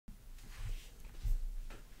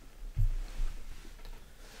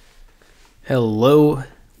Hello,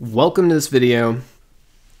 welcome to this video.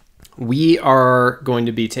 We are going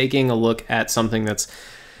to be taking a look at something that's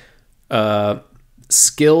a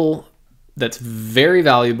skill that's very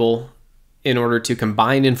valuable in order to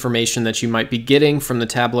combine information that you might be getting from the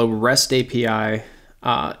Tableau REST API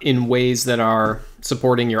in ways that are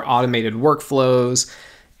supporting your automated workflows.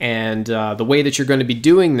 And the way that you're going to be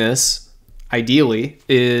doing this, ideally,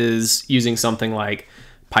 is using something like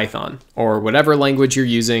Python or whatever language you're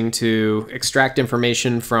using to extract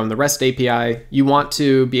information from the REST API. You want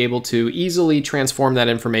to be able to easily transform that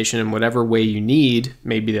information in whatever way you need.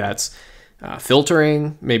 Maybe that's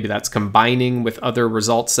filtering, maybe that's combining with other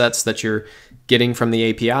result sets that you're getting from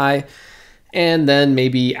the API, and then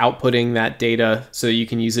maybe outputting that data so you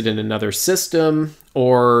can use it in another system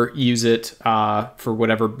or use it for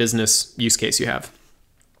whatever business use case you have.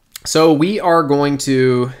 So we are going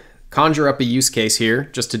to conjure up a use case here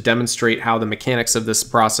just to demonstrate how the mechanics of this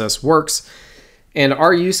process works. And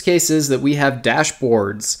our use case is that we have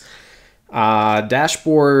dashboards.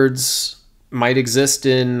 Dashboards might exist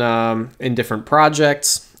in different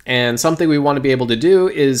projects, and something we want to be able to do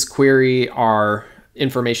is query our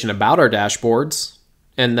information about our dashboards,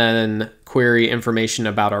 and then query information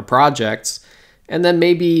about our projects, and then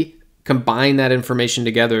maybe combine that information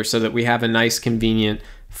together so that we have a nice convenient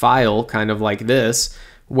file kind of like this,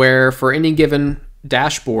 where for any given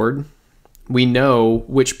dashboard, we know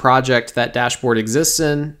which project that dashboard exists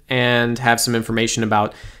in and have some information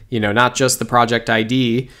about, not just the project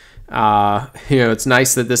ID. It's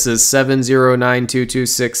nice that this is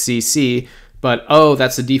 7092226cc, but oh,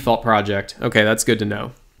 that's the default project. Okay, that's good to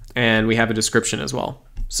know. And we have a description as well.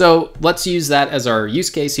 So let's use that as our use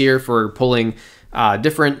case here for pulling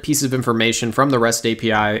different pieces of information from the REST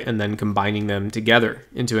API and then combining them together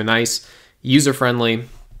into a nice user-friendly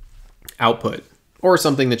output, or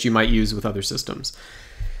something that you might use with other systems.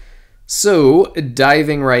 So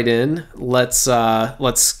diving right in, let's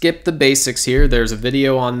skip the basics here. There's a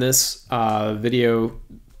video on this video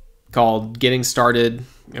called Getting Started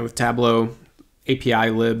with Tableau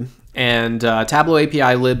API-lib, and Tableau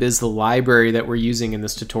API-lib is the library that we're using in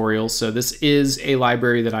this tutorial. So this is a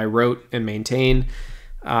library that I wrote and maintain.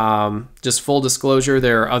 Just full disclosure,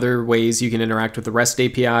 there are other ways you can interact with the REST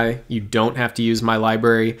API. You don't have to use my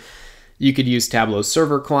library. You could use Tableau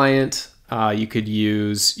Server client. You could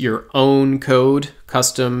use your own code,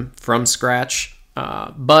 custom from scratch.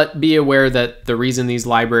 But be aware that the reason these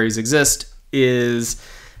libraries exist is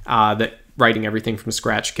that writing everything from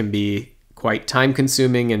scratch can be quite time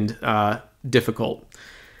consuming and difficult.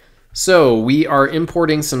 So we are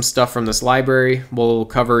importing some stuff from this library. We'll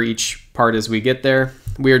cover each part as we get there.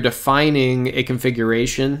 We are defining a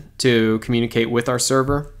configuration to communicate with our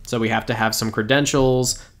server. So we have to have some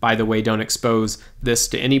credentials. By the way, don't expose this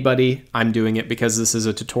to anybody. I'm doing it because this is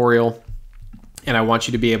a tutorial and I want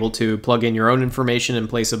you to be able to plug in your own information in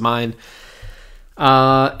place of mine.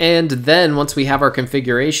 And then once we have our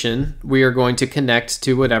configuration, we are going to connect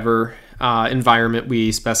to whatever environment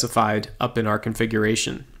we specified up in our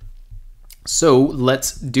configuration. So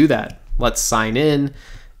let's do that. Let's sign in,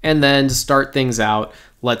 and then to start things out,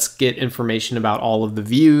 let's get information about all of the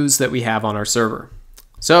views that we have on our server.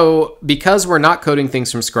 So because we're not coding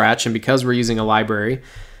things from scratch and because we're using a library,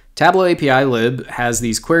 Tableau API-lib has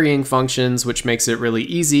these querying functions, which makes it really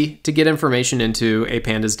easy to get information into a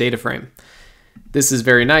Pandas data frame. This is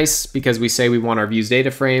very nice because we say we want our views data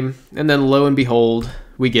frame, and then lo and behold,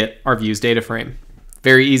 we get our views data frame.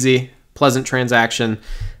 Very easy, pleasant transaction.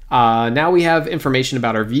 Now we have information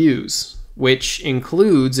about our views, which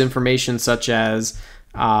includes information such as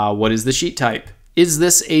what is the sheet type? Is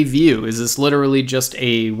this a view? Is this literally just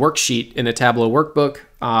a worksheet in a Tableau workbook?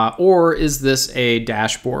 Or is this a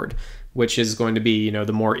dashboard, which is going to be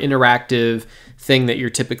the more interactive thing that you're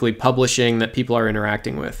typically publishing that people are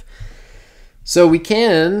interacting with? So we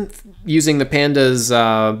can, using the Pandas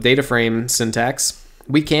data frame syntax,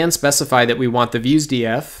 we can specify that we want the views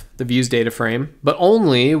df, the views data frame, but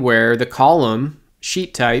only where the column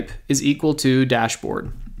sheet type is equal to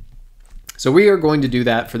dashboard. So we are going to do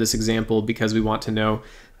that for this example because we want to know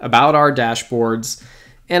about our dashboards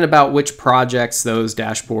and about which projects those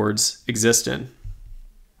dashboards exist in.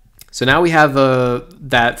 So now we have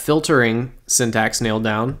that filtering syntax nailed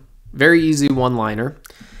down. Very easy one-liner.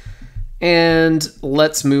 And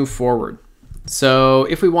let's move forward. So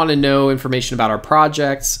if we want to know information about our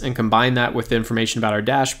projects and combine that with the information about our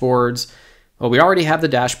dashboards, well, we already have the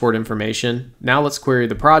dashboard information. Now let's query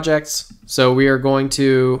the projects. So we are going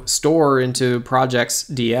to store into projects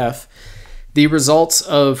df the results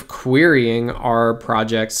of querying our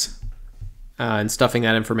projects and stuffing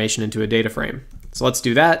that information into a data frame. So let's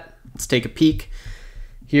do that. Let's take a peek.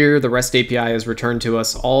 Here, the REST API has returned to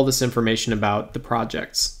us all this information about the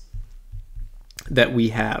projects that we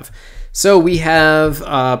have. So we have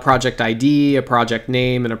a project ID, a project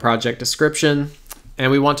name, and a project description,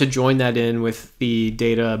 and we want to join that in with the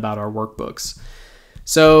data about our workbooks.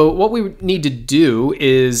 So what we need to do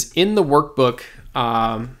is in the workbook,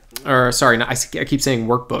 I keep saying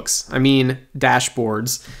workbooks, I mean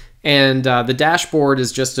dashboards. And the dashboard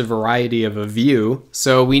is just a variety of a view.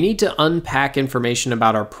 So we need to unpack information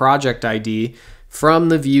about our project ID from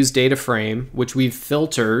the views data frame, which we've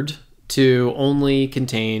filtered to only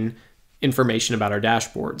contain information about our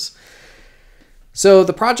dashboards. So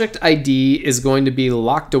the project ID is going to be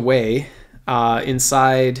locked away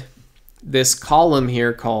inside this column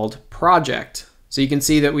here called project. So you can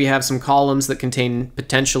see that we have some columns that contain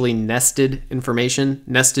potentially nested information,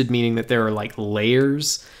 nested meaning that there are like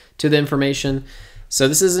layers to the information. So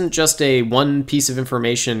this isn't just a one piece of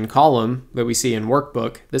information column that we see in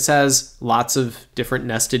workbook. This has lots of different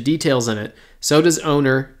nested details in it. So does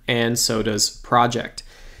owner and so does project.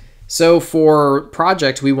 So for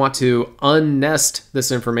project, we want to unnest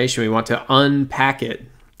this information. We want to unpack it.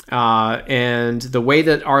 And the way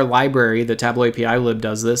that our library, the Tableau API-lib,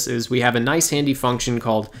 does this is we have a nice handy function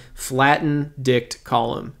called flatten dict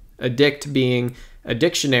column. A dict being a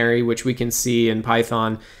dictionary, which we can see in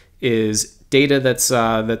Python is data that's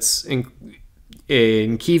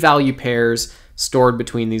in key value pairs stored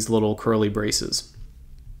between these little curly braces.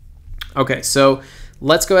 Okay, so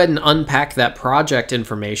let's go ahead and unpack that project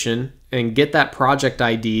information and get that project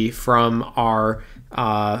ID from our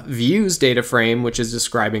views data frame, which is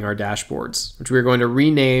describing our dashboards, which we're going to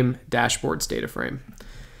rename dashboards data frame.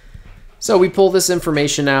 So we pull this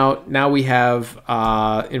information out. Now we have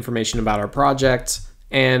information about our project,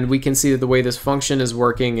 and we can see that the way this function is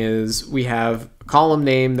working is we have a column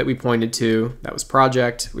name that we pointed to, that was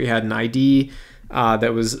project. We had an ID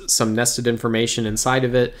that was some nested information inside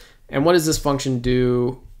of it. And what does this function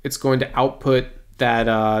do? It's going to output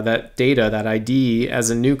that data, that ID, as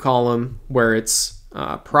a new column where it's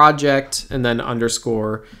project and then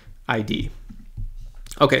underscore ID.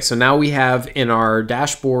 Okay, so now we have in our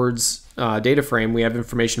dashboards data frame, we have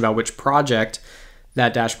information about which project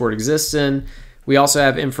that dashboard exists in. We also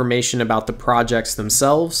have information about the projects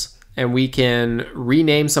themselves, and we can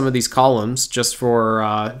rename some of these columns just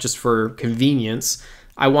for convenience.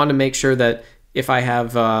 I want to make sure that if I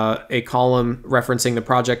have a column referencing the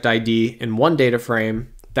project ID in one data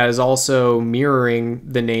frame, that is also mirroring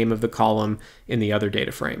the name of the column in the other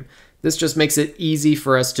data frame. This just makes it easy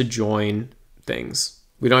for us to join things.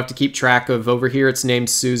 We don't have to keep track of over here it's named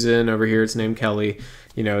Susan, over here it's named Kelly.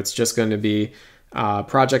 You know, it's just going to be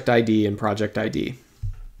project ID and project ID.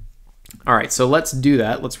 All right, so let's do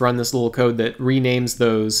that. Let's run this little code that renames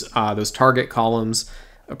those target columns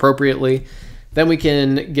appropriately. Then we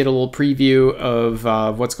can get a little preview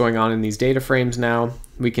of what's going on in these data frames now.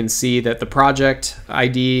 We can see that the project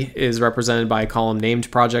ID is represented by a column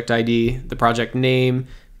named project ID. The project name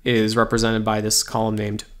is represented by this column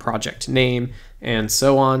named project name, and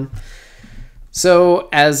so on. So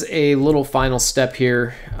as a little final step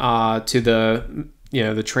here to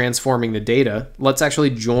the transforming the data, let's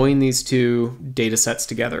actually join these two data sets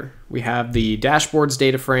together. We have the dashboards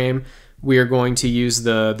data frame. We are going to use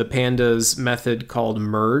the pandas method called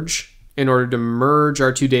merge in order to merge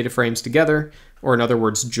our two data frames together, or in other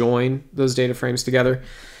words, join those data frames together.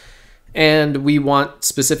 And we want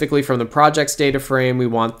specifically from the projects data frame, we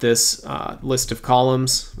want this list of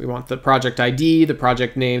columns. We want the project ID, the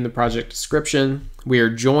project name, the project description. We are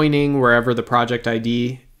joining wherever the project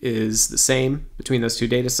ID is the same between those two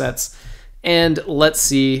data sets. And let's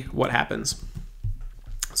see what happens.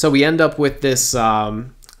 So we end up with this,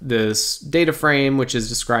 this data frame, which is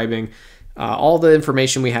describing all the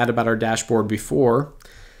information we had about our dashboard before.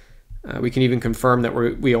 We can even confirm that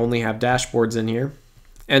we only have dashboards in here.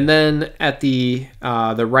 And then at the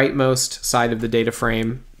rightmost side of the data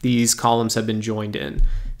frame, these columns have been joined in.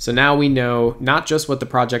 So now we know not just what the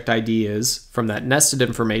project ID is from that nested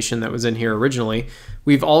information that was in here originally,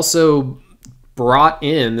 we've also brought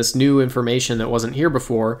in this new information that wasn't here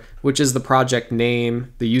before, which is the project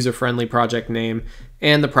name, the user-friendly project name,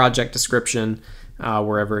 and the project description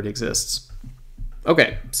wherever it exists.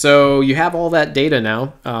 Okay, so you have all that data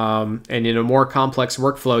now, and in a more complex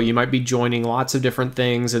workflow, you might be joining lots of different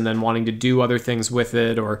things and then wanting to do other things with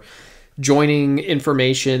it, or joining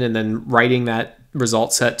information and then writing that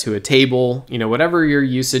result set to a table. You know, whatever your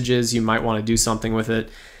usage is, you might want to do something with it.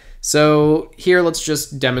 So here, let's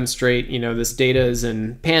just demonstrate, you know, this data is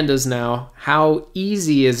in pandas now. How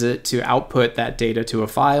easy is it to output that data to a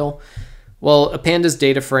file? Well, a pandas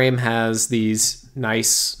data frame has these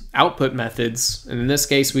nice output methods. And in this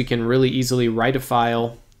case, we can really easily write a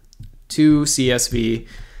file to CSV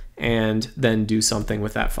and then do something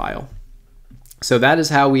with that file. So that is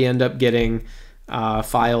how we end up getting a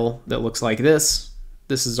file that looks like this.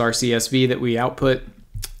 This is our CSV that we output.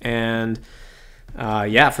 And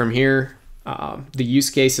yeah, from here, the use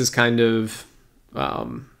case is kind of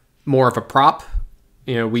more of a prop.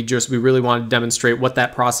 You know, we really want to demonstrate what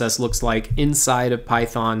that process looks like inside of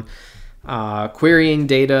Python, querying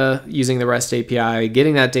data using the REST API,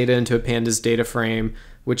 getting that data into a Pandas data frame,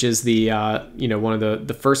 which is the one of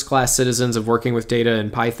the first class citizens of working with data in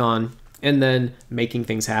Python, and then making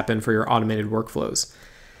things happen for your automated workflows.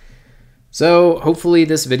 So hopefully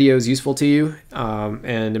this video is useful to you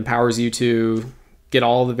and empowers you to get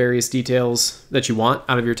all the various details that you want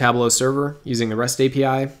out of your Tableau server using the REST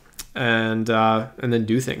API, and then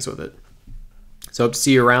do things with it. So hope to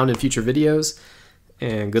see you around in future videos,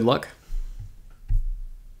 and good luck.